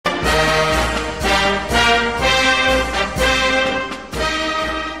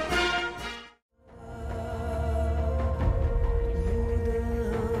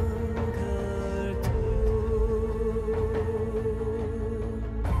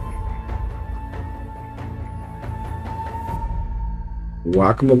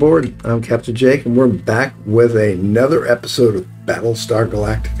Welcome aboard. I'm Captain Jake, and we're back with another episode of Battlestar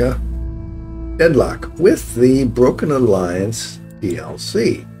Galactica Deadlock with the Broken Alliance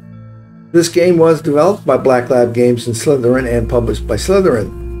DLC. This game was developed by Black Lab Games in Slytherin and published by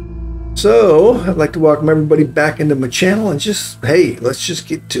Slytherin. So, I'd like to welcome everybody back into my channel and let's just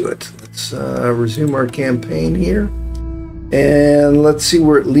get to it. Let's resume our campaign here. And let's see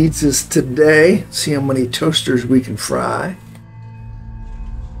where it leads us today. See how many toasters we can fry.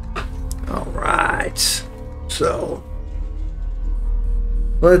 Alright, so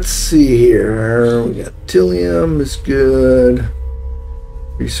let's see here. We got Tillium is good.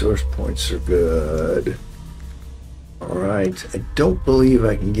 Resource points are good. Alright, I don't believe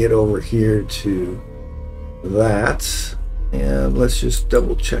I can get over here to that. And let's just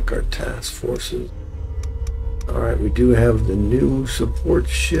double check our task forces. Alright, we do have the new support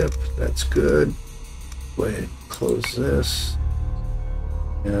ship. That's good. Go ahead and close this.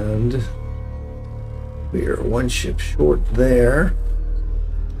 And we are one ship short there.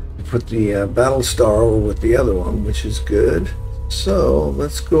 We put the Battlestar over with the other one, which is good. So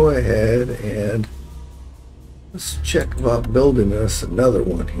let's go ahead and let's check about building us another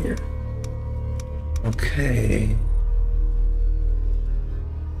one here. Okay.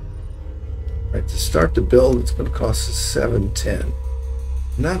 All right, to start the build, it's going to cost us 710.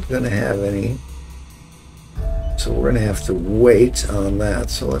 Not going to have any. So we're going to have to wait on that.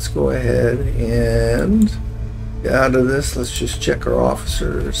 So let's go ahead and get out of this. Let's just check our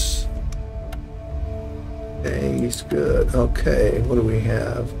officers. Okay, he's good. Okay, what do we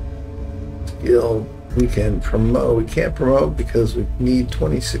have? Skill. We can promote. We can't promote because we need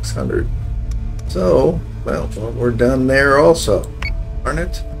 2,600. So, well, we're done there also, aren't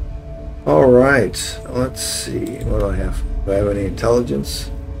it? All right. Let's see. What do I have? Do I have any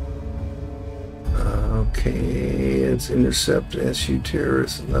intelligence? Okay, it's intercept SU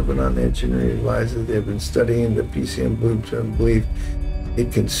terrorists in Lebanon. Engineering advises they've been studying the PCM blueprint and believe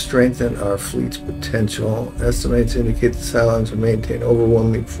it can strengthen our fleet's potential. Estimates indicate the Cylons will maintain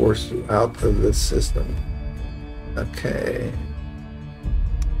overwhelming force throughout of this system. Okay.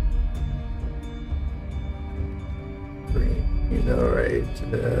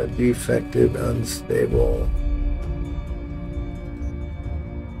 Alright, defected, unstable.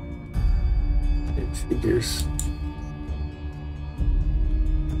 Figures.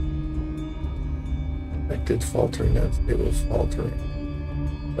 Affected, faltering, unstable, faltering.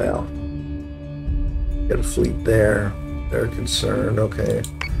 Well, got a fleet there. They're concerned. Okay.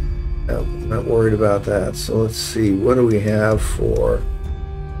 No, not worried about that. So let's see. What do we have for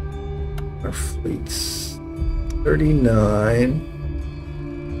our fleets? 39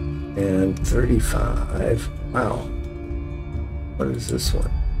 and 35. Wow. What is this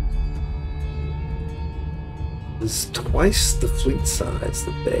one? Is twice the fleet size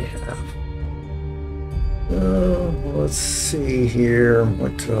that they have. Let's see here.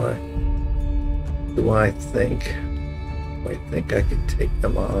 What do I think? Do I think I could take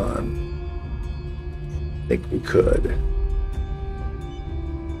them on? I think we could.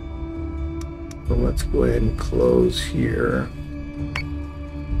 So let's go ahead and close here.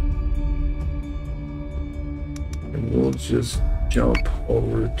 And we'll just jump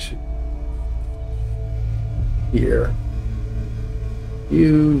over to here.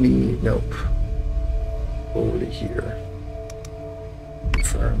 You need, nope. Over to here.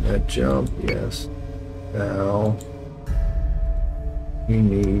 Confirm that jump, yes. Now, you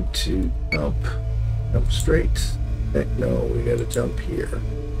need to jump straight. Heck no, we gotta jump here.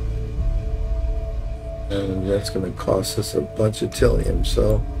 And that's gonna cost us a bunch of Tillium,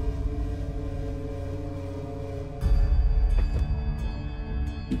 so.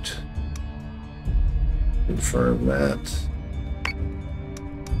 Confirm that.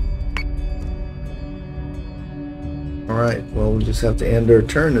 Alright, well, we'll just have to end our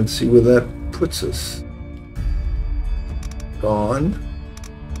turn and see where that puts us. Gone.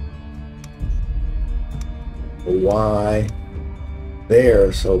 Why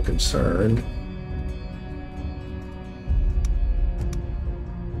they're so concerned.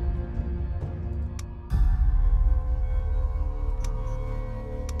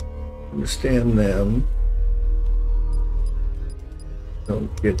 Understand them.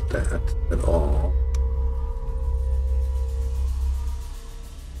 Don't get that at all.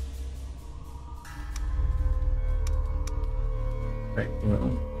 Right,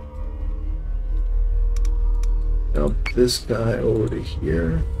 well, jump this guy over to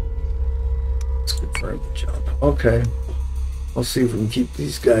here. Let's confirm the jump. Okay. I'll see if we can keep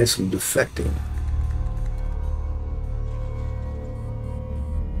these guys from defecting.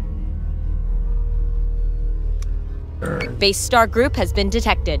 Turn. Base star group has been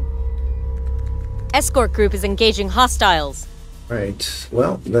detected. Escort group is engaging hostiles. Right.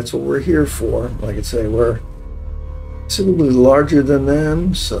 Well, that's what we're here for. Like I say, we're considerably larger than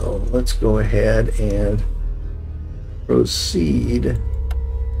them, so let's go ahead and proceed.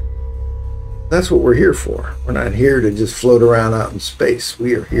 That's what we're here for. We're not here to just float around out in space.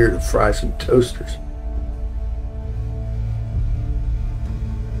 We are here to fry some toasters.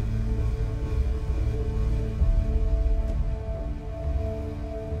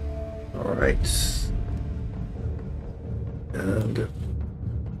 All right. And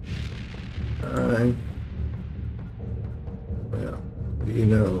well, what do you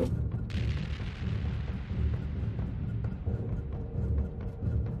know?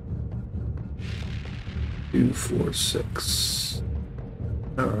 Two, 4, 6.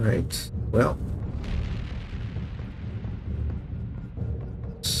 All right. Well,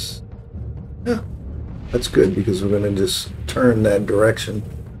 yeah, that's good because we're going to just turn that direction.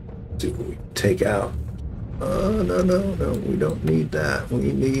 See what we can take out. No, we don't need that.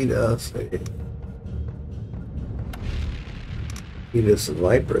 We need us a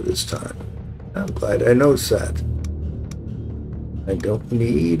Viper this time. I'm glad I noticed that. I don't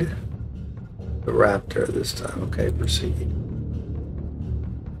need the Raptor this time. Okay, proceed.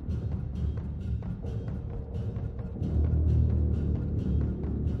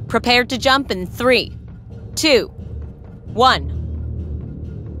 Prepared to jump in 3, 2, 1.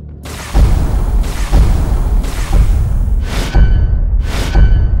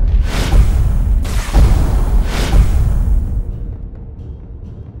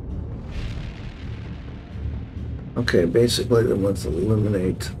 Okay, basically they want to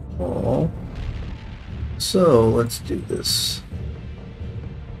eliminate all. So let's do this.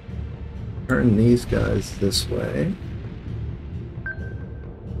 Turn these guys this way.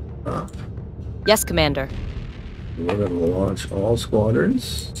 Up. Yes, Commander. We're going to launch all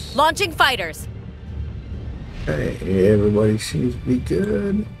squadrons. Launching fighters. Okay, everybody seems to be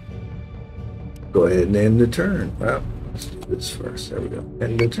good. Go ahead and end the turn. Well, let's do this first. There we go.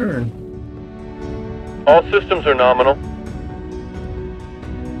 End the turn. All systems are nominal.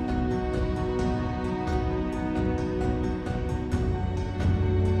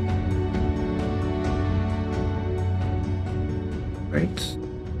 Right.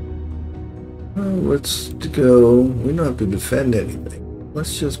 Let's go. We don't have to defend anything.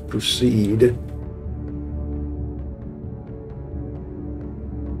 Let's just proceed.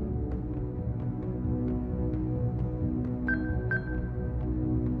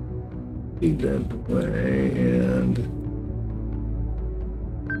 That way, and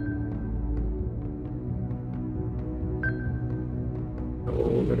what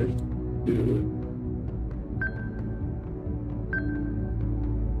we're gonna do.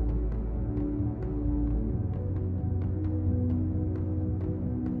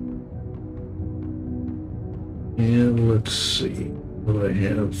 And let's see. What I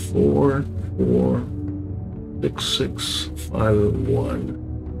have 4, 4, 6, 6, 5, and 1.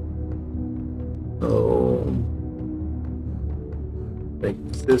 So make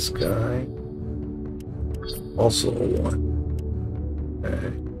this guy also a 1.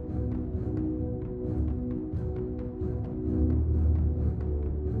 Okay.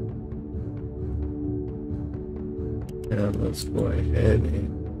 And let's go ahead and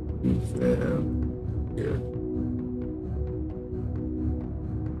move them here.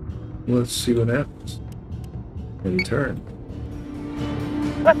 Let's see what happens. In turn.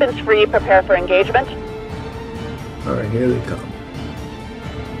 Weapons free, prepare for engagement. Alright, here they come.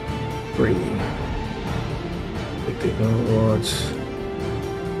 3. They're gonna launch.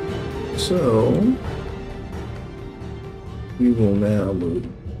 So we will now move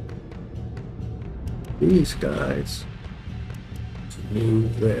these guys to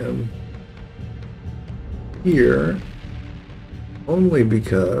move them here only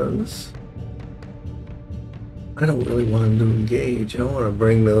because I don't really want them to engage. I want to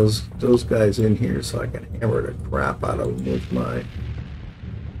bring those guys in here so I can hammer the crap out of them with my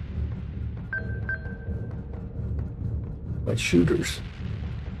shooters.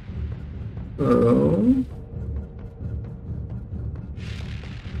 So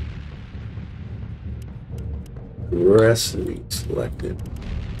the rest of these selected.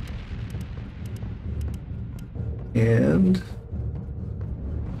 And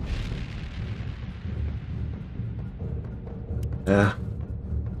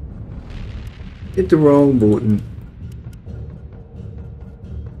hit the wrong button.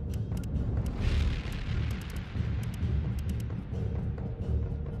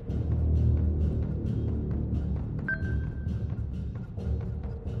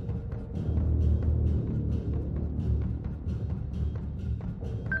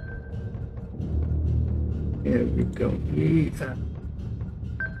 And we don't need that.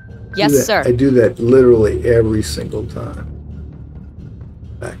 Yes, sir. I do that literally every single time.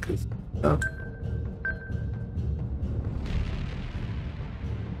 Back this up.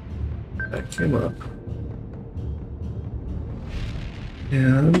 Back him up.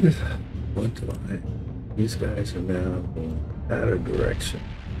 And what do I? These guys are now going out of direction.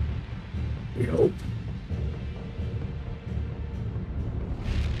 We hope.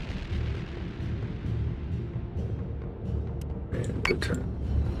 And return.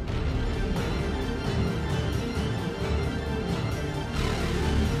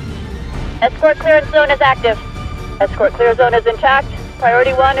 Escort clearance zone is active. Escort clear zone is intact.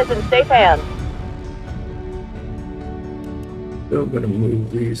 Priority 1 is in safe hands. Still gonna move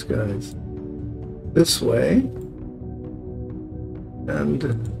these guys this way. And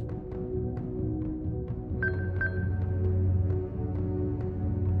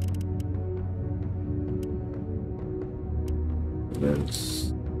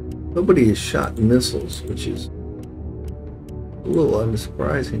nobody has shot missiles, which is a little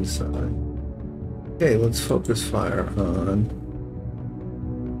unsurprising sign. Okay, let's focus fire on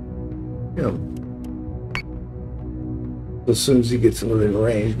him. As soon as he gets within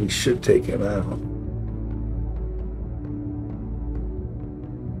range, we should take him out.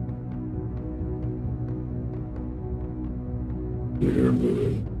 We're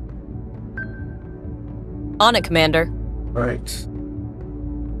moving. On it, Commander. Right.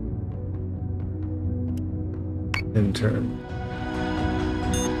 In turn.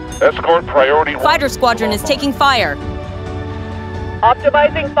 Escort priority 1. Fighter squadron is taking fire.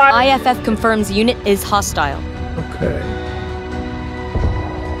 Optimizing fire. IFF confirms unit is hostile. Okay.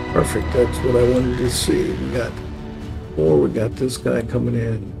 Perfect. That's what I wanted to see. We got this guy coming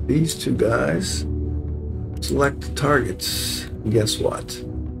in. These two guys. Select targets. Guess what?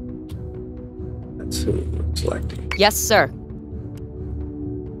 That's who we're selecting. Yes, sir.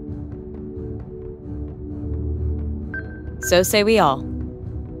 So say we all.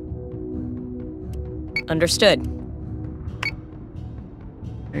 Understood.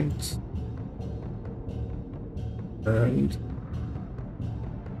 Thanks. And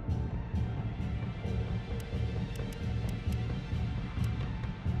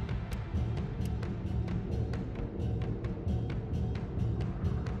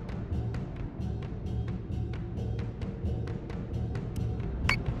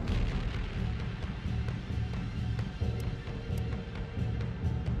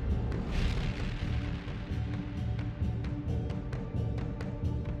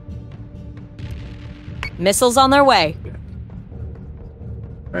Missiles on their way.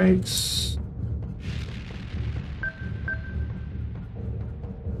 right.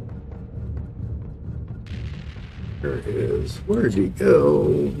 There is. Where'd he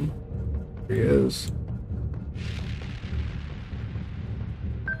go? There he is.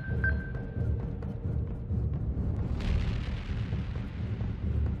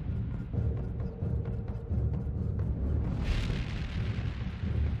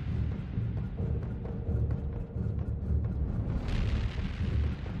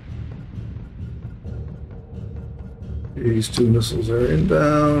 These two missiles are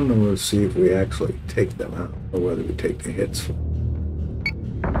inbound, and we'll see if we actually take them out, or whether we take the hits.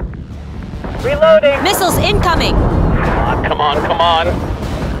 Reloading. Missiles incoming! Come on, come on.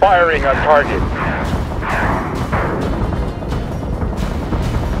 Firing on target.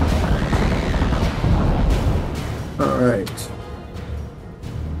 Alright.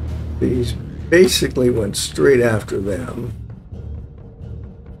 These basically went straight after them.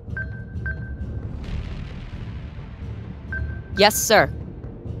 Yes, sir.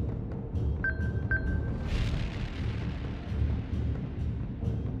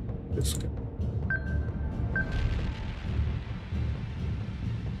 This guy.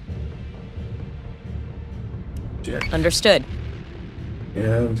 Jet. Understood.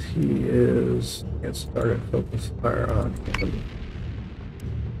 And he is. Can't start a focus fire on him.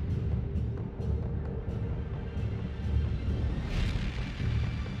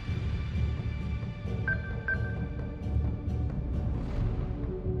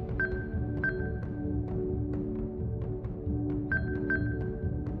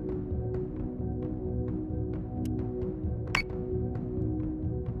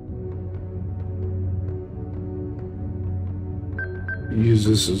 Use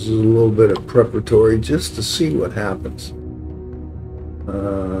this as a little bit of preparatory just to see what happens.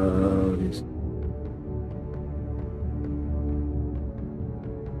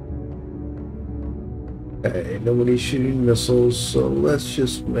 Okay, nobody's shooting missiles, so let's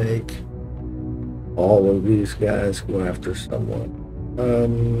just make all of these guys go after someone.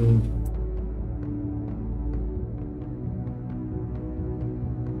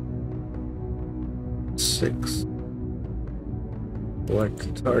 6.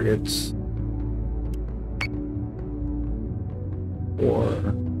 Select targets. 4.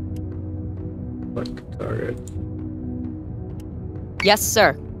 Select target. Yes,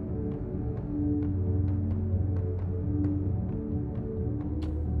 sir.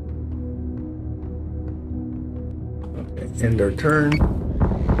 Okay, end our turn.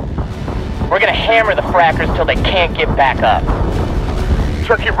 We're gonna hammer the frackers till they can't get back up.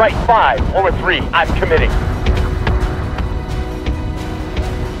 Turkey right 5, over 3. I'm committing.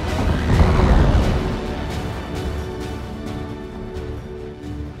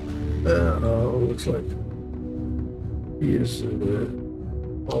 Looks like he is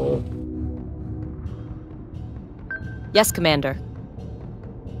all. Yes, Commander.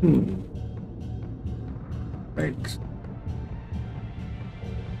 Right.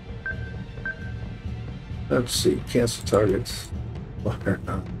 Let's see. Cancel targets. Fire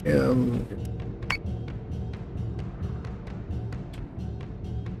on him.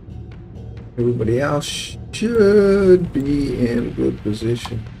 Everybody else should be in a good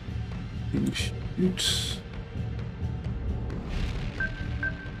position to shoot.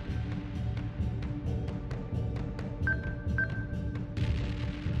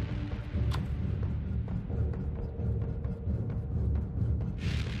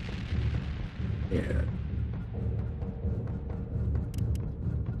 Yeah.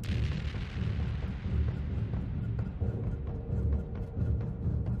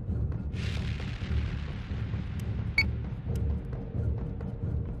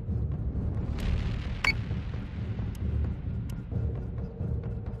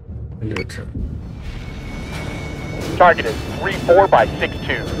 Your turn. Target is 3-4 by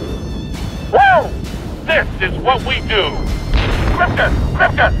 6-2. Whoa! This is what we do! Crypta!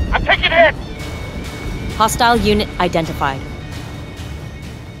 I'm taking hits! Hostile unit identified.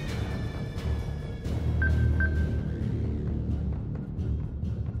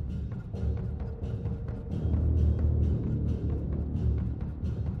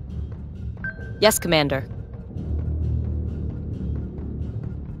 Yes, Commander.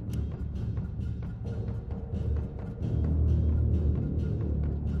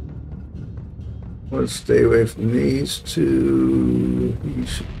 Let's stay away from these two. He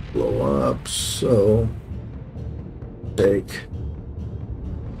should blow up, so take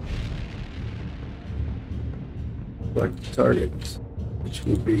select target, which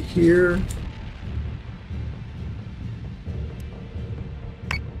will be here.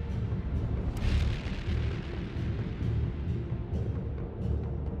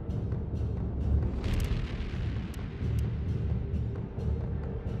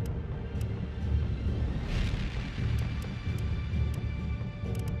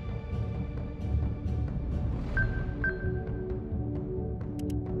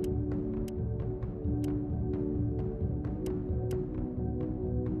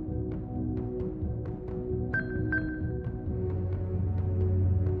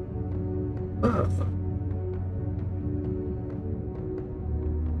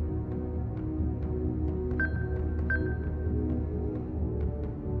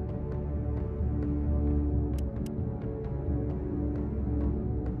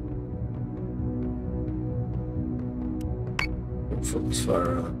 Focus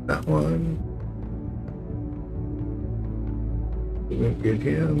fire on that one. We're going to get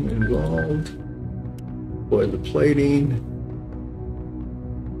him involved. Deploy the plating.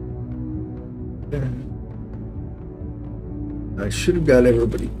 I should have got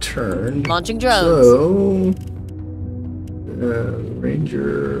everybody turned. Launching drones. So,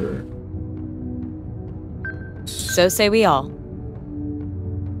 Ranger. So say we all.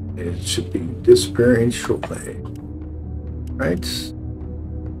 It should be disappearing shortly. Right.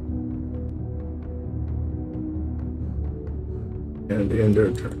 And end our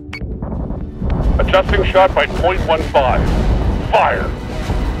turn. Adjusting shot by .15. Fire!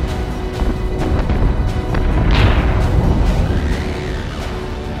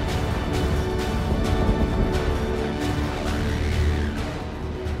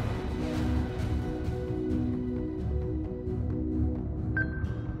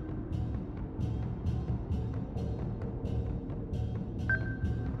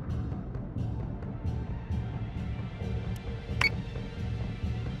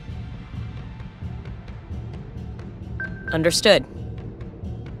 Understood.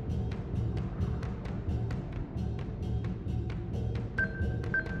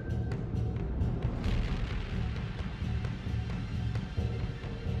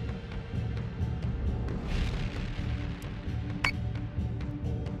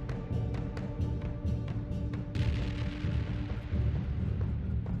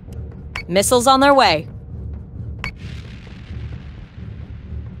 Missiles on their way.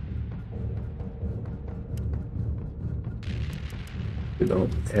 We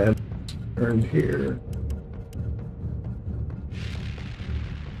don't add turn here.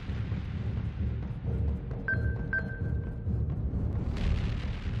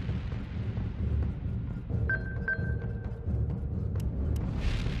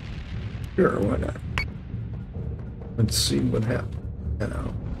 Sure, why not? Let's see what happens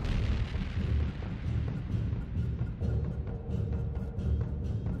now.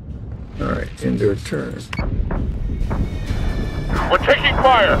 All right, end their turn. We're taking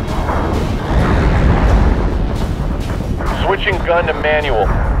fire! Switching gun to manual.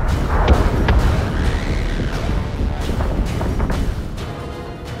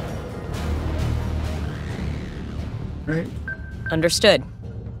 Right. Understood.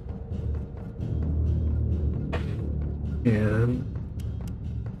 And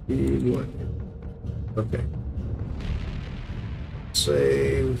E1. Okay.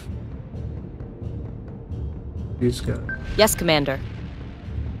 Save. He's got Yes, Commander.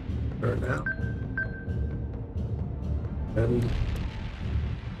 turn out. And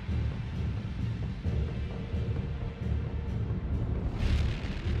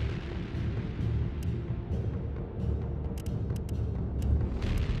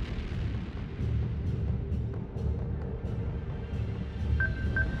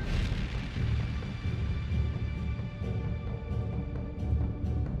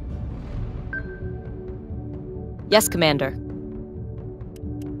Yes, Commander.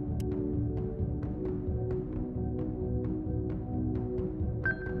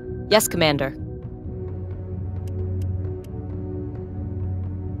 Yes, Commander.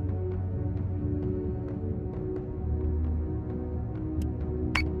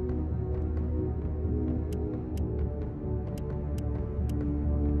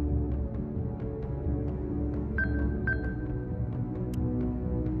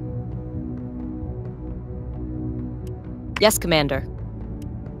 Yes, Commander.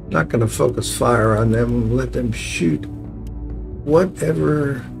 not going to focus fire on them. Let them shoot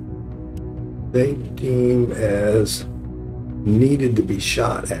whatever they deem as needed to be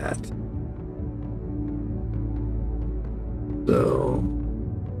shot at. So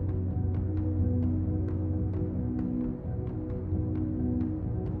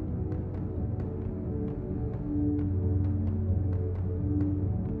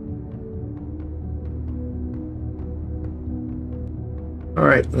all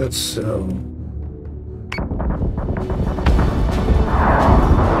right, let's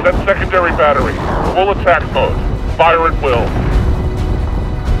Set secondary battery. Full attack mode. Fire at will.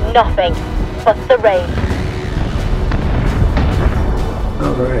 Nothing but the rain.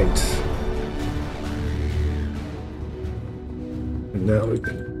 all right. And now we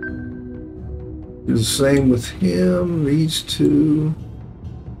can do the same with him, these two.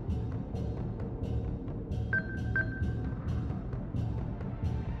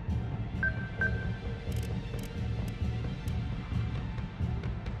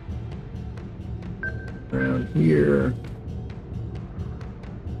 Around here.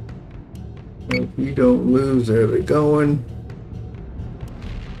 If we don't lose, there they're going.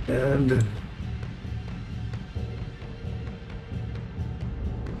 And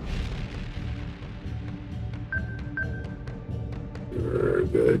very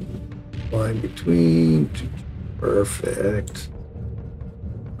good. Line between. Perfect.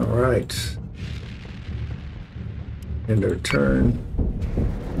 All right. End our turn.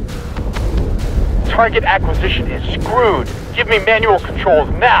 Target acquisition is screwed. Give me manual controls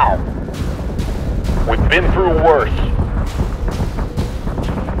now. We've been through worse.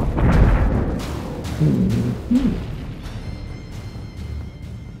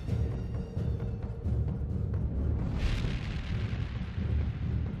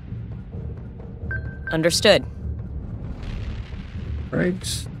 Understood.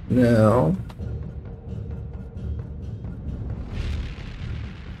 Right now.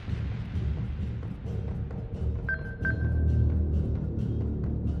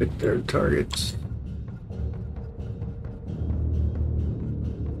 Pick their targets.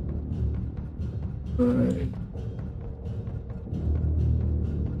 Right.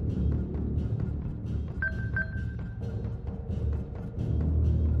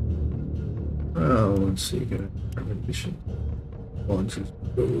 Oh, let's see. Got a mission. Launches.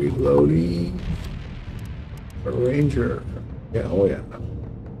 Go reloading. A ranger. Yeah. Oh yeah.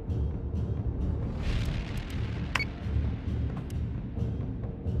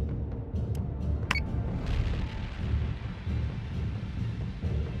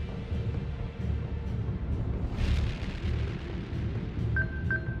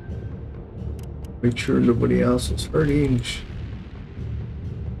 Make sure nobody else is hurting.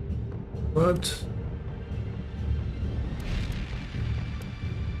 What?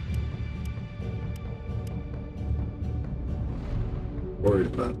 worried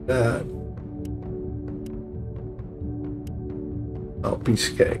about that. Oh, piece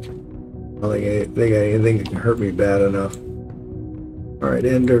of cake. I don't think they got anything that can hurt me bad enough. Alright,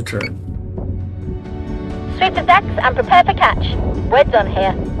 end our turn. Sweep the decks and prepare for catch. We're done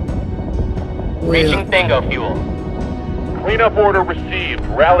here. Reaching bingo fuel. Cleanup order received.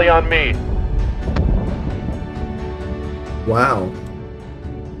 Rally on me. Wow.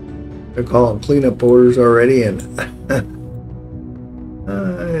 They're calling cleanup orders already, and I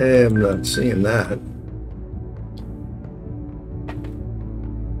am not seeing that.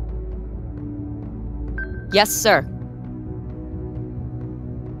 Yes, sir.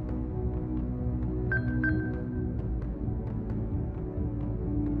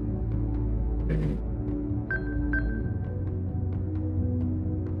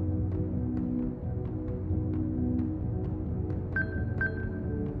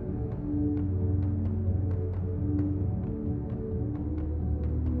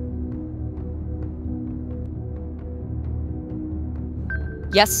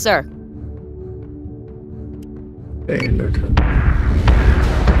 Yes, sir. Okay, end our turn.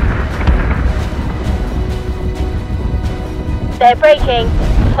 They're braking.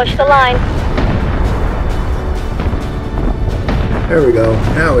 Push the line. There we go.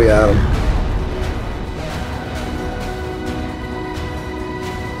 Now we got them.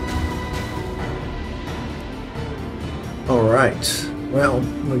 All right. Well,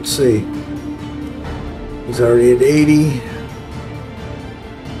 let's see. He's already at 80.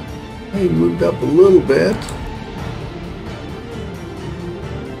 He moved up a little bit.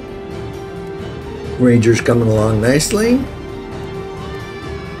 Ranger's coming along nicely.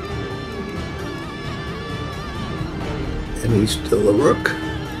 And he's still a rook.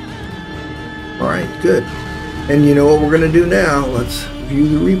 Alright, good. And you know what we're going to do now? Let's view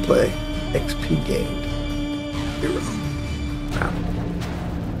the replay. XP gained. 0. Wow.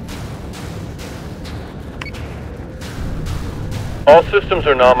 All systems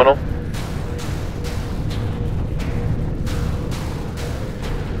are nominal.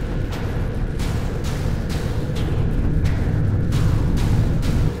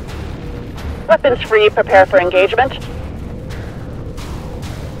 Weapons free, prepare for engagement.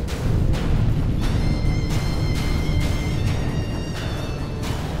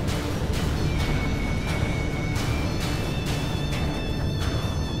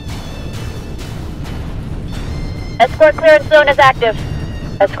 Escort clearance zone is active.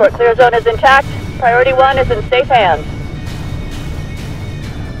 Escort clear zone is intact. Priority 1 is in safe hands.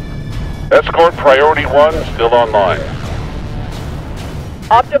 Escort priority 1 still online.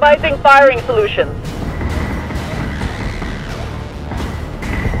 Optimizing firing solutions.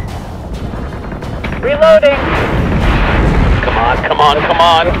 Reloading. Come on, come on, come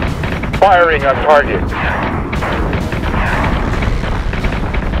on. Firing on target.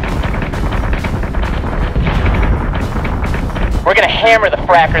 We're gonna hammer the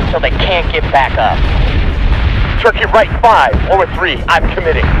frackers until they can't get back up. Turkey right 5, over 3, I'm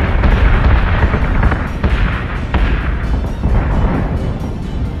committing.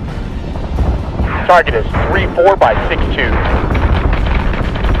 Target is 3-4 by 6-2.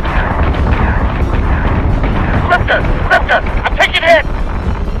 Cryptor! I'm taking hit!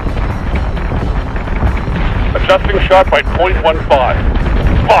 Adjusting shot by .15.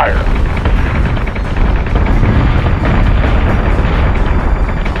 Fire!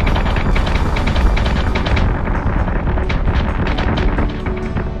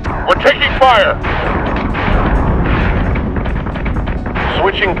 We're taking fire!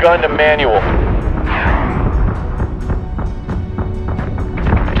 Switching gun to manual.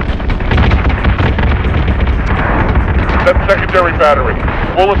 Set secondary battery.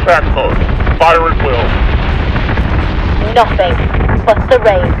 Full attack mode. Fire at will. Nothing but the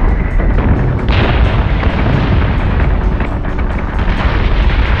rain.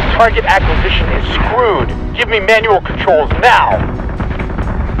 Target acquisition is screwed. Give me manual controls now.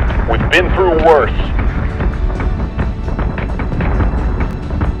 We've been through worse.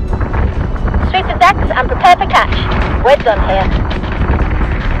 Sweep the decks and prepare for catch. We're done here.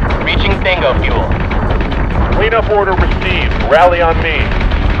 Reaching bingo fuel. Cleanup order received. Rally on me.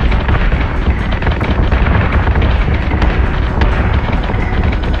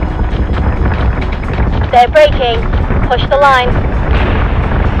 They're braking. Push the line.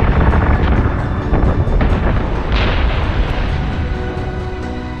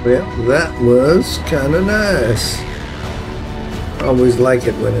 Well, that was kind of nice. I always like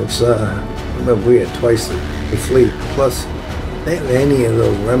it when it's, we had twice the fleet, plus they didn't have any of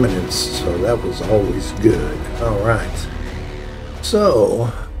those remnants, so that was always good. Alright.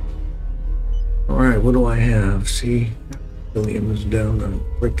 So, alright, what do I have? See, William is down on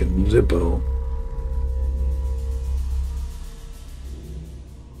frickin' Zippo.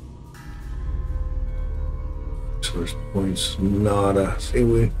 Source points, nada. See,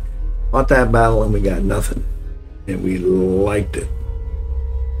 we fought that battle and we got nothing. And we liked it.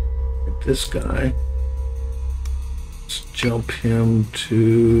 This guy, let's jump him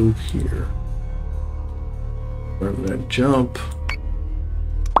to here. Wherever that jump.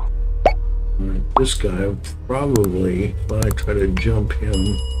 Right, this guy probably, if I try to jump him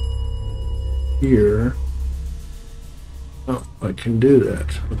here, oh, I can do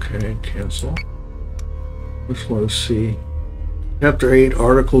that. Okay, cancel. Just want to see. Chapter 8,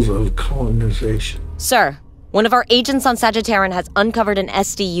 Articles of Colonization. Sir, one of our agents on Sagittarian has uncovered an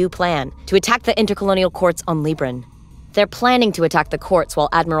SDU plan to attack the intercolonial courts on Libran. They're planning to attack the courts while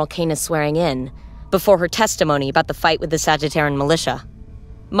Admiral Kane is swearing in, before her testimony about the fight with the Sagittarian militia.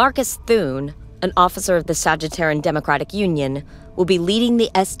 Marcus Thune, an officer of the Sagittarian Democratic Union, will be leading the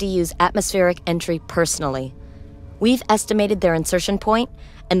SDU's atmospheric entry personally. We've estimated their insertion point,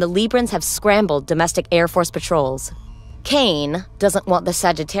 and the Librans have scrambled domestic Air Force patrols. Kane doesn't want the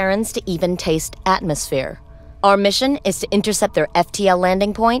Sagittarians to even taste atmosphere. Our mission is to intercept their FTL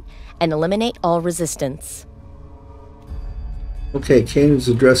landing point and eliminate all resistance. Okay, Kane is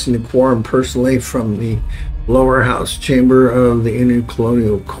addressing the quorum personally from the lower house chamber of the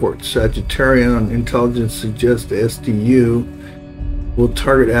intercolonial court. Sagittarian intelligence suggests the SDU will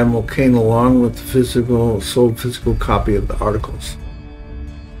target Admiral Kane along with the sold physical copy of the articles.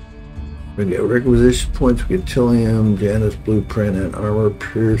 We get requisition points, we get Tillium, Janus blueprint, and armor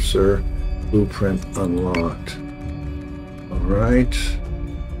piercer blueprint unlocked. Alright.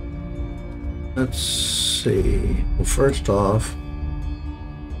 Let's see. Well, first off,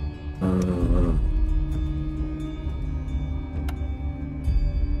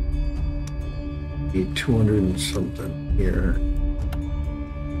 be 200 and something here.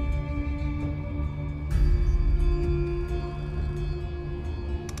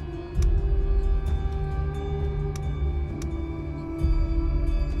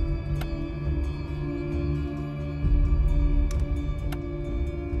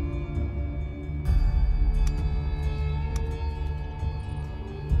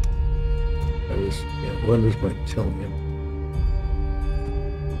 What is my Tillium?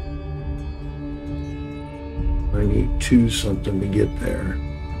 I need 2 something to get there.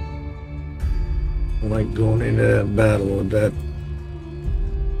 I like going into that battle with that.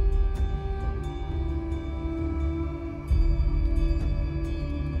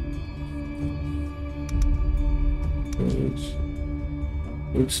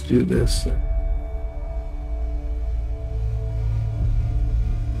 Let's do this.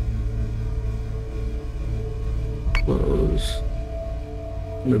 Close.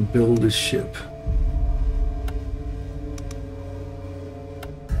 I'm gonna build a ship.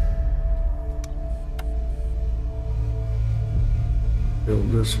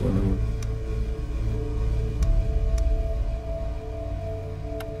 Build this one.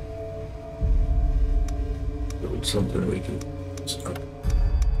 Build something we can stop.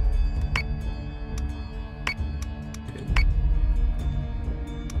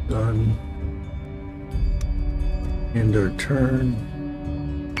 Done. End our turn.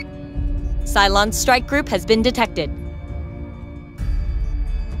 Cylon's strike group has been detected.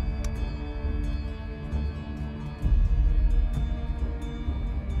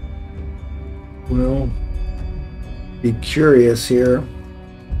 Well, be curious here.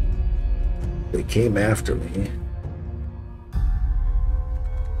 They came after me.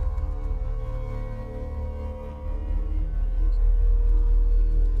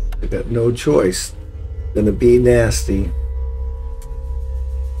 I got no choice. Gonna be nasty.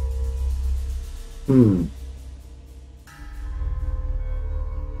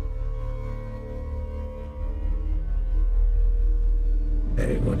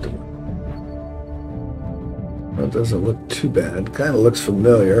 Hey, what the... That doesn't look too bad. Kind of looks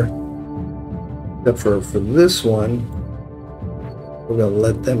familiar. Except for this one, we're gonna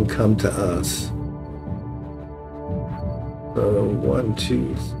let them come to us. So 1,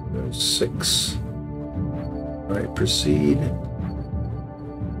 2, 3, 6. All right, proceed.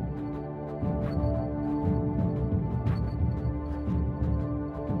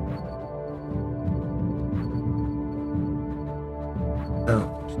 Oh,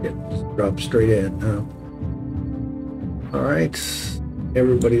 shit, just drop straight in. Oh. All right,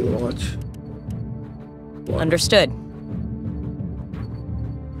 everybody launch. Understood.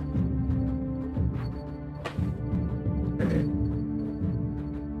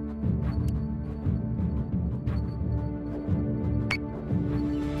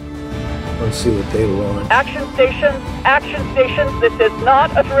 and see what they launch. Action stations, this is not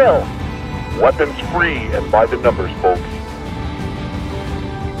a drill. Weapons free and by the numbers, folks.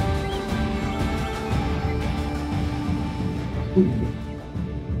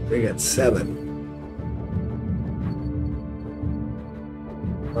 They got 7.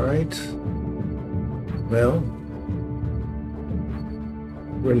 All right. Well,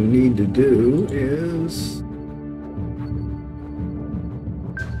 what we need to do is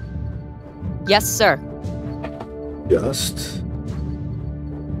Yes, sir. just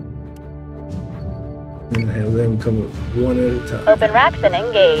and have them come one at a time. Open racks and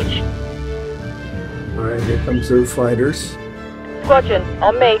engage. All right, here comes their fighters. Squadron,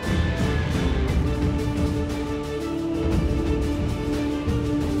 on me.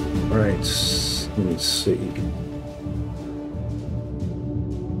 All right, let me see.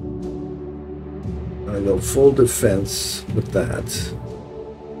 I go full defense with that.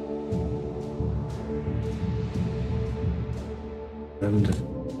 And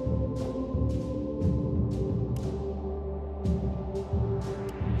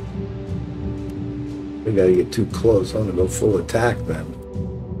we gotta get too close. I'm gonna go full attack then.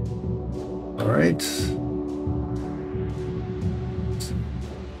 All right.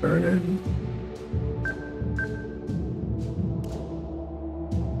 Turn it.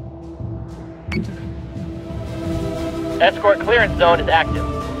 Escort clearance zone is active.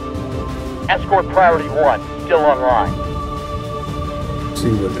 Escort priority 1, still online. See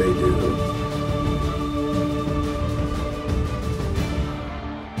what they do.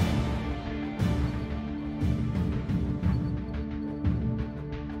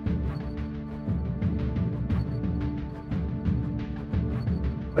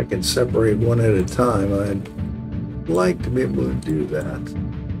 If I can separate one at a time, I'd like to be able to do that.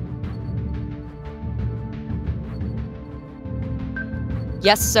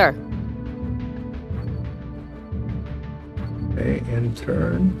 Yes, sir. Okay, and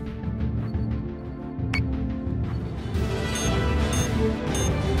turn.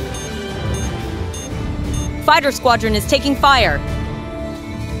 Fighter squadron is taking fire.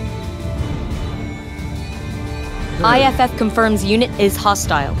 IFF confirms unit is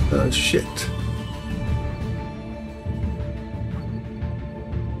hostile. Shit.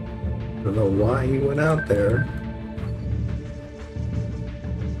 Don't know why he went out there.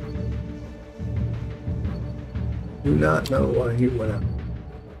 Do not know why he went out.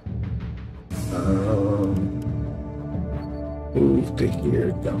 Move to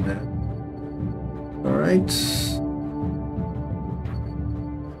here, dumbass. All right.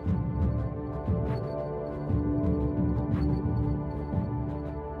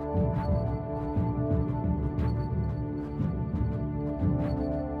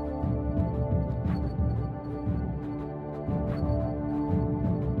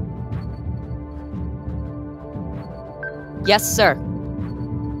 Yes, sir.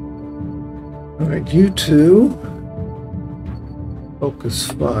 All right, you two.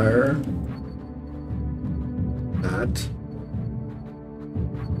 Focus fire. That.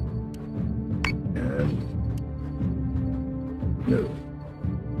 And no.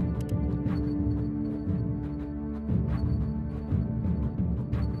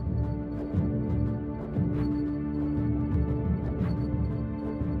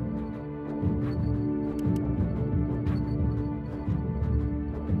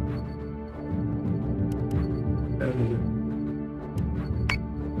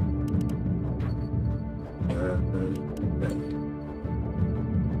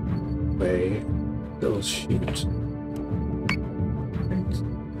 Way those shoot. Right.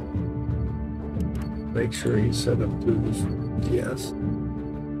 Make sure you set up to this. Yes.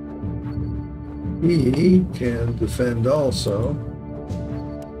 He can defend also.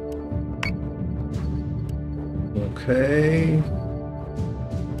 Okay.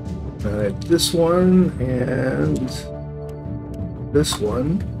 Alright, this one and this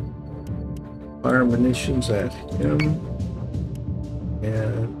one. Fire munitions at him.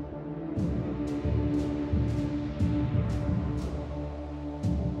 And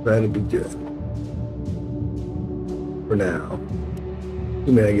that'll be good. For now.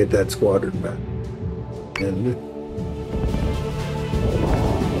 Assuming I get that squadron back. And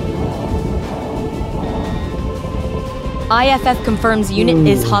IFF confirms unit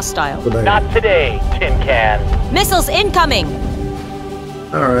is hostile. Not today, Tin Can. Missiles incoming!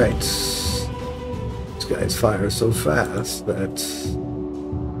 Alright. These guys fire so fast that...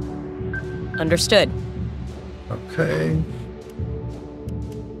 Understood. Okay.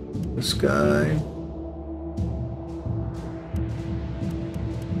 This guy.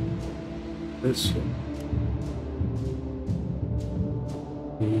 This one.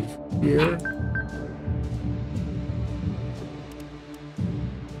 Move here.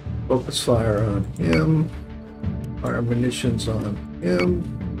 Focus fire on him. Fire munitions on him.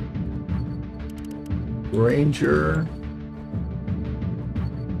 Ranger.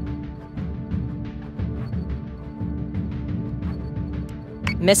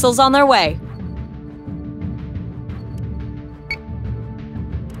 Missiles on their way.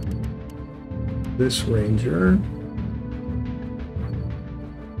 This Ranger.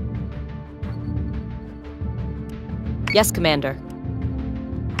 Yes, Commander.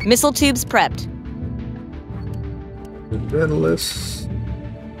 Missile tubes prepped. The Daedalus.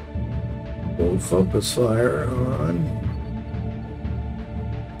 Full focus fire on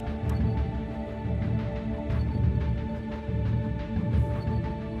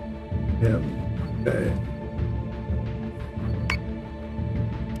him. Okay.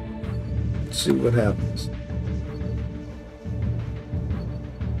 Let's see what happens.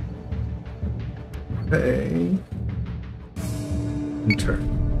 Okay. And turn.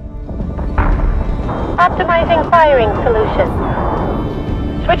 Optimizing firing solution.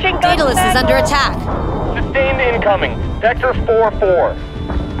 Switching guns. Daedalus is under attack. Sustained incoming. Vector 4-4.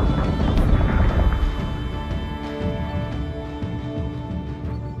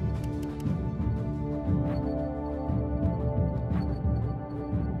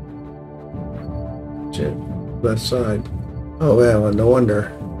 Shit. Left side. Oh, well, no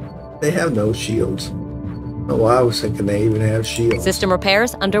wonder. They have no shields. Oh, well, I was thinking they even have shields. System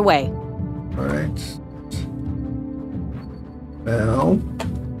repairs underway. Alright. Now,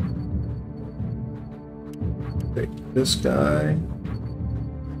 take this guy,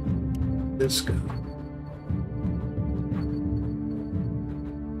 this guy.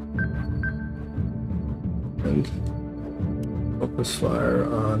 And focus fire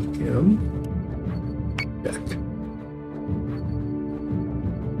on him. Check.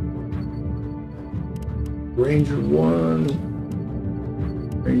 Ranger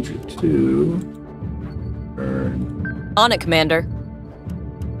 1, Ranger 2, turn. On it, Commander.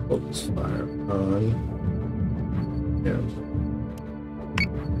 Focus fire on him.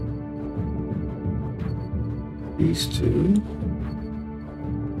 These two.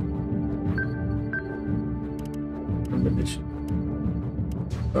 Ammunition.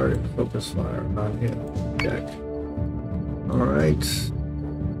 Started focus fire on him. Check. Alright.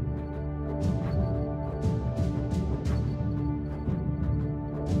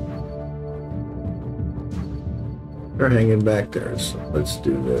 They're hanging back there, so let's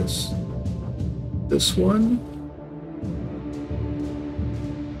do this. This one.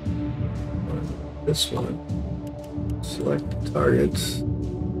 This one. Select the targets.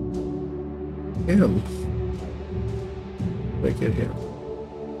 Him. Make it him.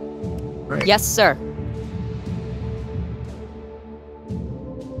 Right. Yes, sir.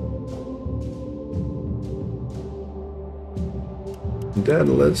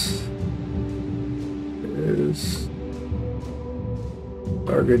 Daedalus is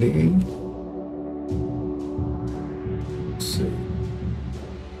targeting. Let's see.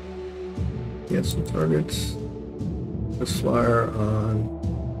 Get some targets. Let's fire on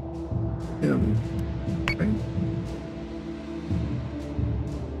him. Okay.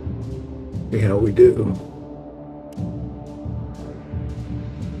 See how we do.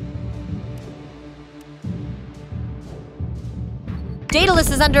 Daedalus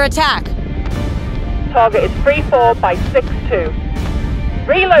is under attack. Target is 3-4 by 6-2.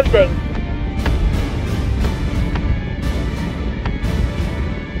 Reloading.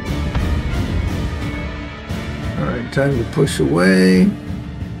 Alright, time to push away.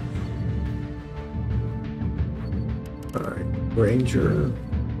 Alright, Ranger.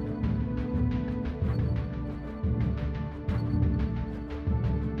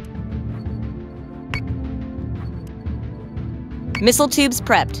 Missile tubes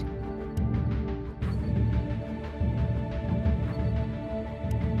prepped.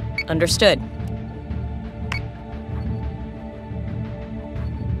 Understood.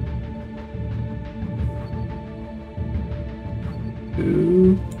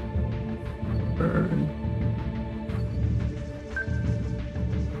 Two. Burn.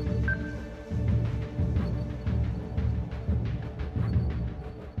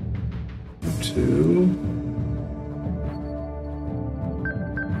 Two.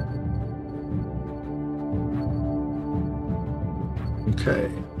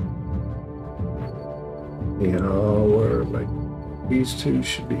 Okay. You know, we're like, these two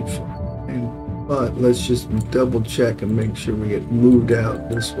should be fine. But let's just double check and make sure we get moved out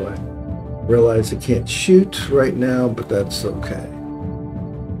this way. Realize I can't shoot right now, but that's okay.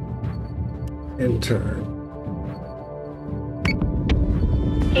 And turn.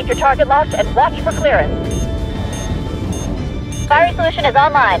 Keep your target locked and watch for clearance. Firing solution is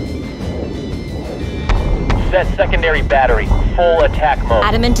online. Set secondary battery. Full attack mode.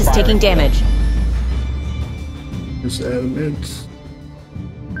 Adamant is taking damage. This Adamant.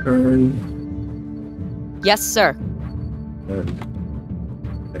 Turn. Yes, sir. And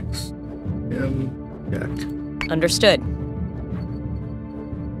X. M. Jack. Understood.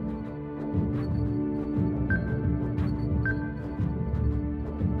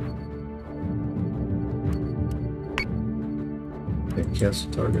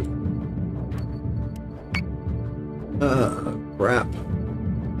 Cast target. Crap.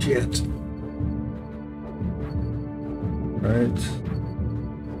 Shit. Right.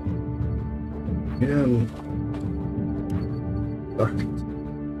 And target.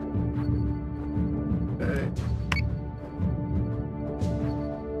 Okay.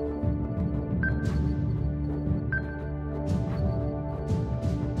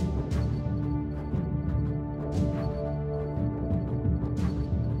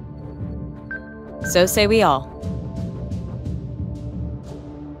 So say we all.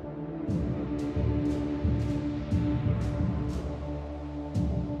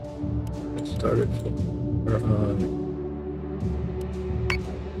 It started on.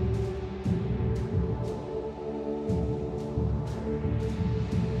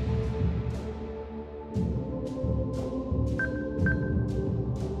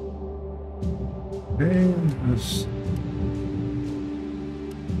 And this.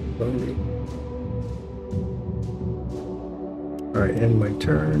 Alright, end my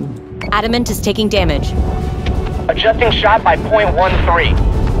turn. Adamant is taking damage. Adjusting shot by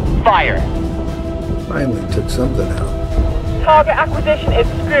 0.13. Fire. Finally took something out. Target acquisition is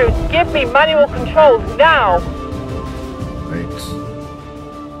screwed. Give me manual controls now. Right.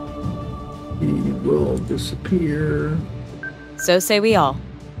 He will disappear. So say we all.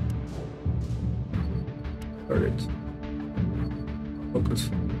 Alright. Focus.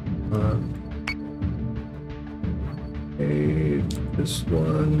 Okay, this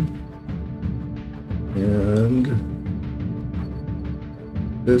one. And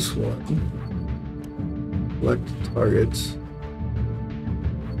this one. Select targets.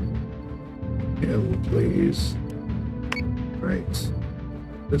 And please. Right.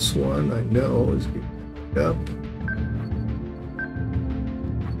 This one I know is getting up.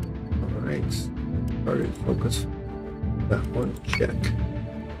 Alright. Target focus. That one, check.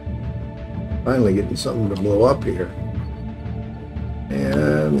 Finally getting something to blow up here.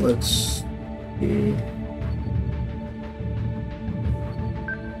 And let's see.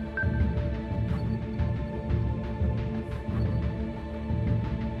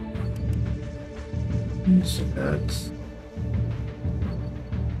 So that's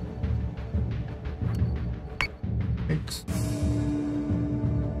right.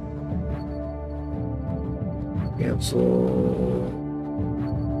 Cancel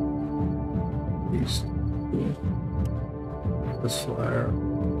these two. This flyer.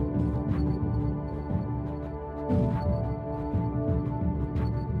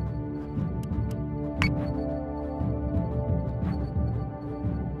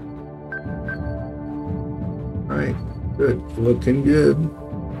 Alright, good. Looking good.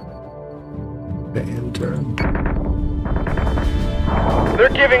 And turn. They're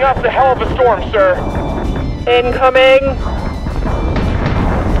giving us a hell of a storm, sir. Incoming.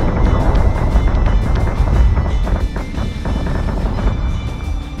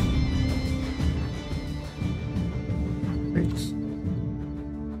 Thanks.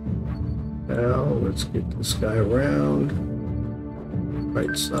 Now let's get this guy around.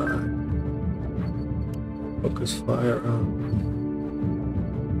 Right side. Focus fire on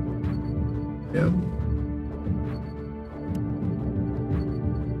him.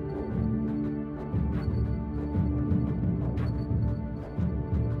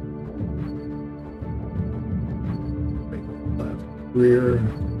 Left rear.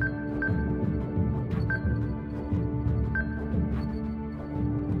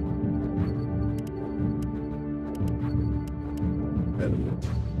 And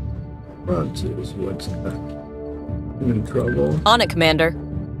front is what's got him in trouble. On it, Commander.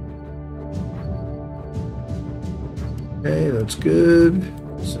 Okay, that's good.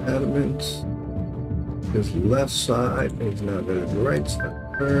 It's Adamant. His left side, he's now got his right side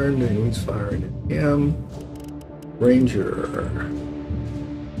turned, and he's firing at him. Ranger.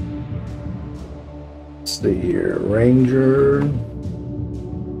 Let's see here. Ranger.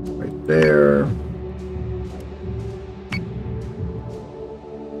 Right there.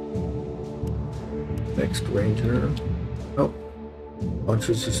 Next Ranger. Oh,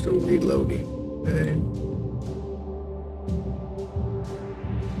 launchers are still reloading. Okay.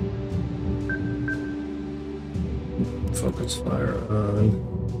 Focus fire on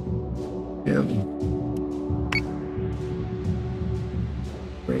him.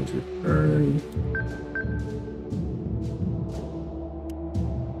 Ranger turn.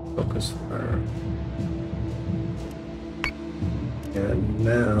 Focus fire. And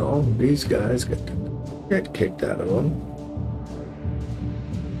now these guys get kicked out of them.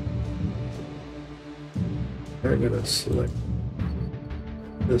 They're gonna select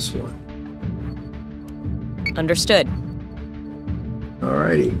this one. Understood.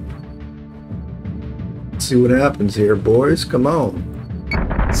 Alrighty. Let's see what happens here, boys. Come on.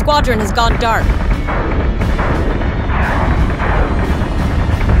 Squadron has gone dark.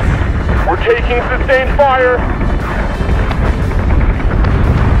 We're taking sustained fire.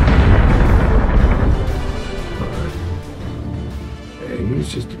 Hey,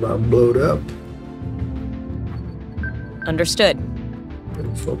 he's just about blowed up. Understood.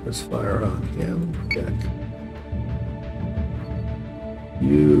 Good focus fire on him. Check.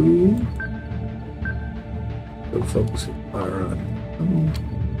 You. Good focus fire on him.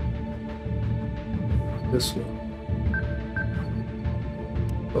 This one.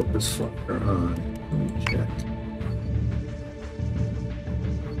 Focus fire on him. Check.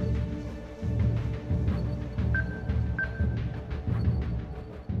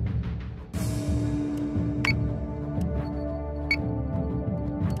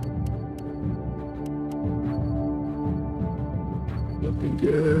 Looking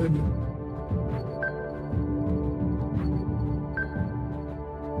good.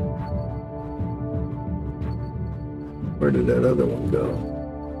 Where did that other one go?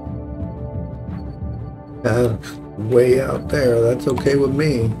 Way out there. That's okay with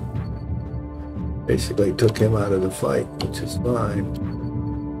me. Basically took him out of the fight, which is fine.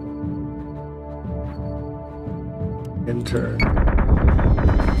 In turn.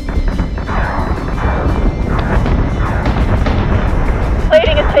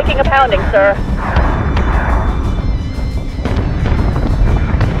 Plating is taking a pounding, sir.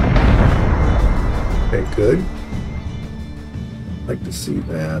 Okay, good. Like to see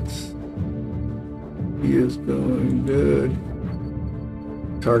that. He is going good.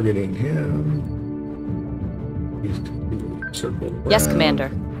 Targeting him. He's continuing to circle around. Yes, Commander.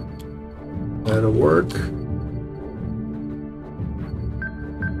 That'll work.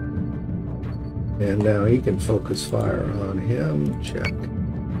 And now he can focus fire on him. Check.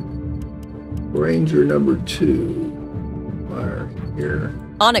 Ranger number 2. Fire here.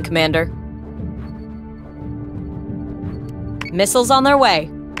 On it, Commander. Missiles on their way.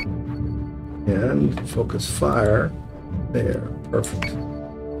 And focus fire there. Perfect.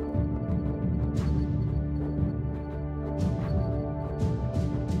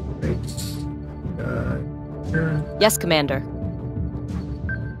 Right. Here. Yes, Commander.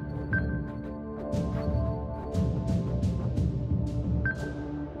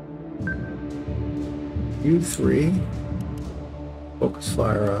 You 3. Focus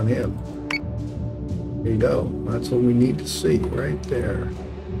fire on him. There you go. That's what we need to see right there.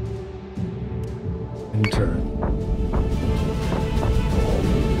 In turn.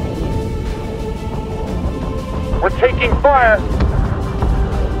 We're taking fire.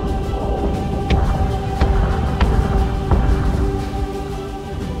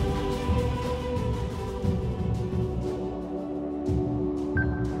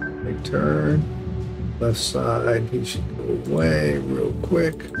 Right turn. Left side. He should go away real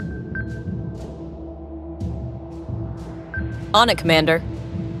quick. On it, Commander.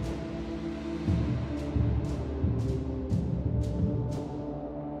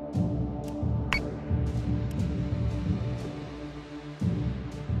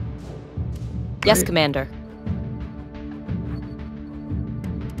 Yes, Right. Commander.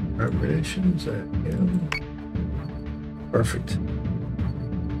 Operations at him. Perfect.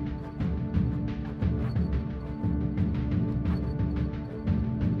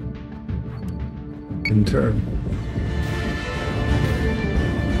 In turn.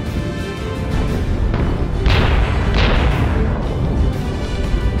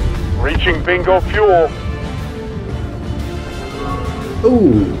 Reaching bingo fuel.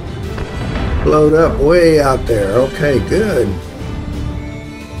 Ooh. Blowed up way out there. Okay, good.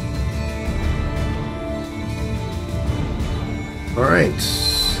 All right.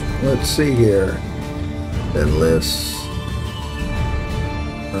 Let's see here. Endless.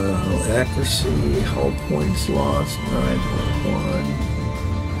 Accuracy, hull points lost,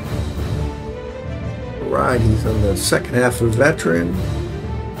 9.1. Right, he's on the second half of veteran.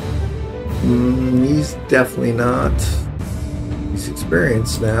 He's definitely not. He's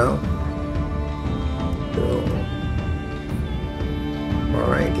experienced now. So, all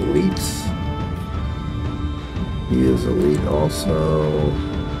right, elites. He is elite also.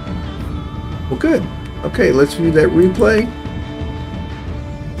 Well, good. Okay, let's view that replay.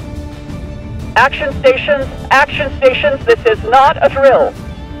 Action stations, this is not a drill.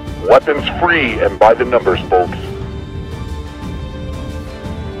 Weapons free and by the numbers, folks.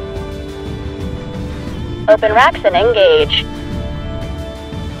 Open racks and engage.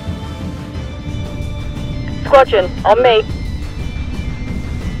 Squadron, on me.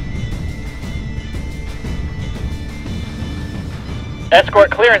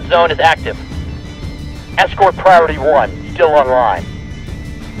 Escort clearance zone is active. Escort priority 1, still online.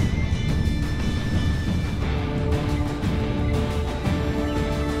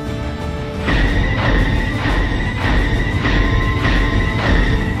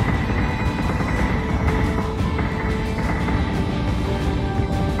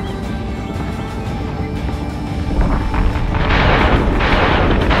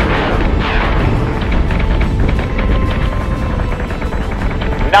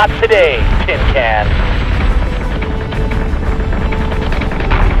 Not today, Tin Can.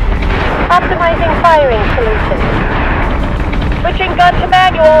 Optimizing firing solution. Switching gun to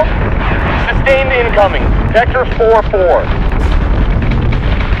manual. Sustained incoming. Vector 4-4.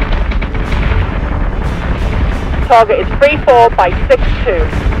 Target is 3-4 by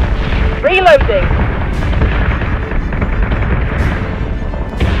 6-2. Reloading.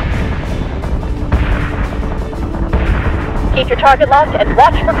 Keep your target locked and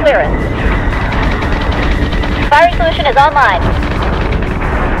watch for clearance. Firing solution is online.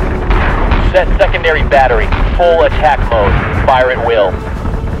 Set secondary battery. Full attack mode. Fire at will.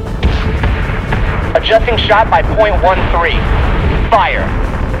 Adjusting shot by .13. Fire.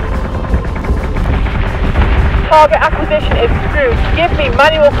 Target acquisition is screwed. Give me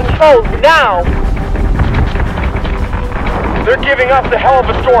manual controls now. They're giving us a hell of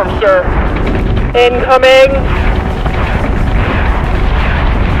a storm, sir. Incoming.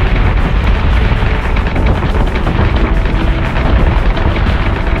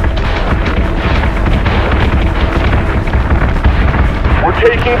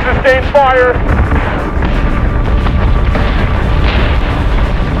 Taking sustained fire.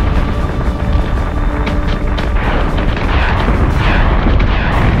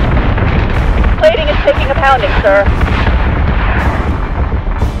 Plating is taking a pounding, sir.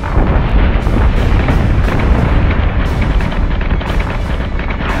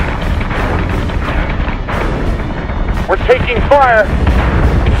 We're taking fire.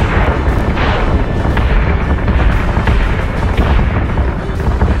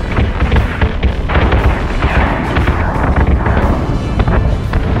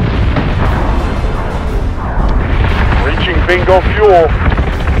 Bingo fuel.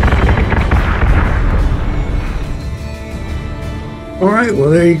 All right, well,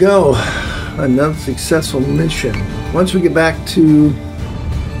 there you go. Another successful mission. Once we get back to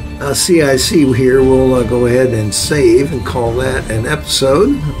CIC here, we'll go ahead and save and call that an episode.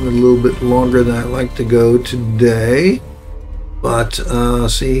 A little bit longer than I'd like to go today. But,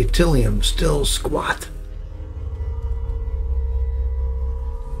 see, Tillium still squat.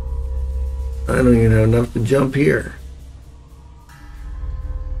 I don't even have enough to jump here.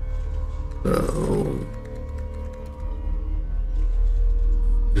 So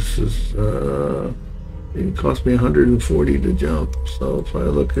this is it cost me 140 to jump. So if I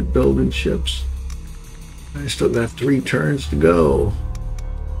look at building ships, I still got 3 turns to go.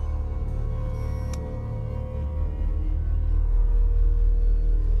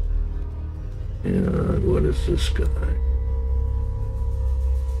 And what is this guy?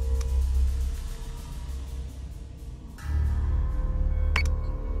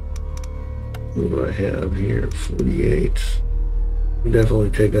 What do I have here? 48. Definitely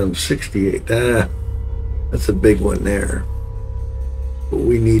take on 68. That's a big one there. What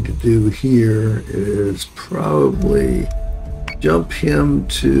we need to do here is probably jump him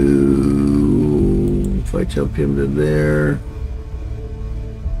to... If I jump him to there...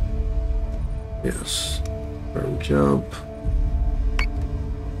 Yes. Firm jump.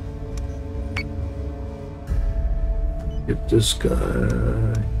 Get this guy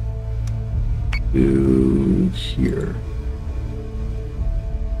to here.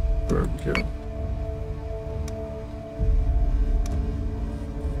 Firm jump.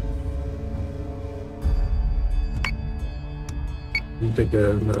 I think I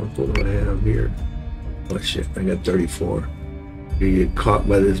have enough. What do I have here? Oh shit, I got 34. You get caught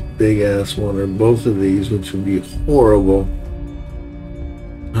by this big ass one or both of these, which would be horrible.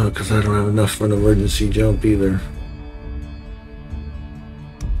 Because I don't have enough for an emergency jump either.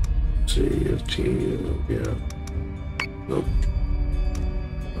 CAPT, yeah. Nope.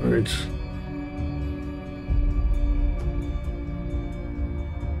 Alright.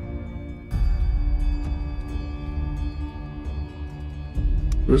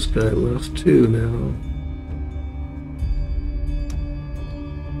 This guy left too now.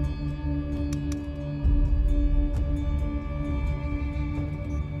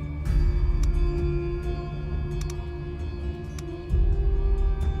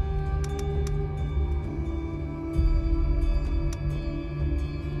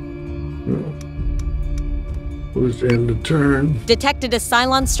 Who's to end the turn? Detected a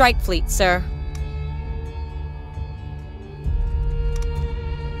Cylon strike fleet, sir.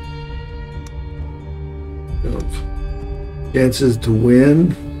 Chances to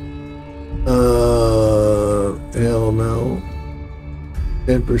win? Hell no.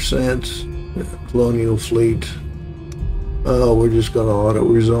 10%. Colonial fleet. Oh, we're just gonna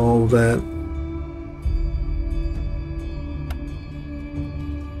auto-resolve that.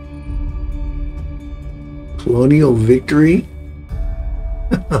 Colonial victory?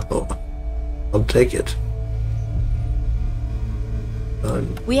 I'll take it.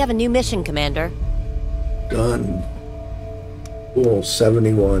 Done. We have a new mission, Commander. Done. Cool,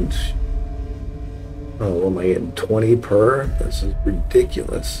 71. Oh, what am I getting? 20 per? This is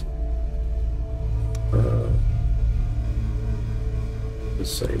ridiculous.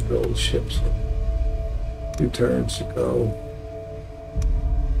 Let's say build ships. 2 turns to go.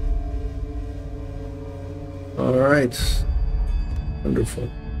 All right. Wonderful.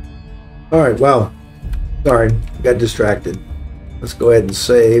 All right, well, sorry, got distracted. Let's go ahead and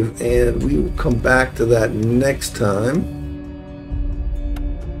save, and we will come back to that next time.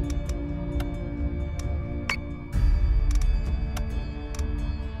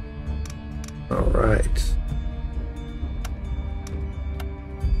 All right.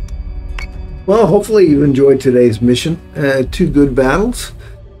 Well, hopefully you enjoyed today's mission. 2 good battles,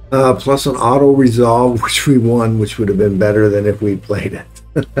 plus an auto-resolve, which we won, which would have been better than if we played it,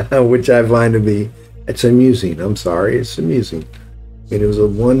 which I find to be, it's amusing. I'm sorry, it's amusing. I mean, it was a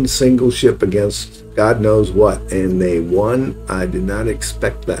one single ship against God knows what, and they won. I did not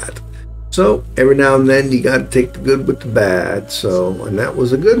expect that. So every now and then you got to take the good with the bad. So, and that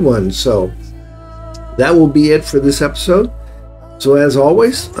was a good one. So that will be it for this episode. So as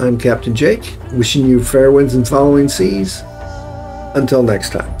always, I'm Captain Jake, wishing you fair winds and following seas. Until next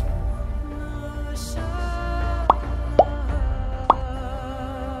time.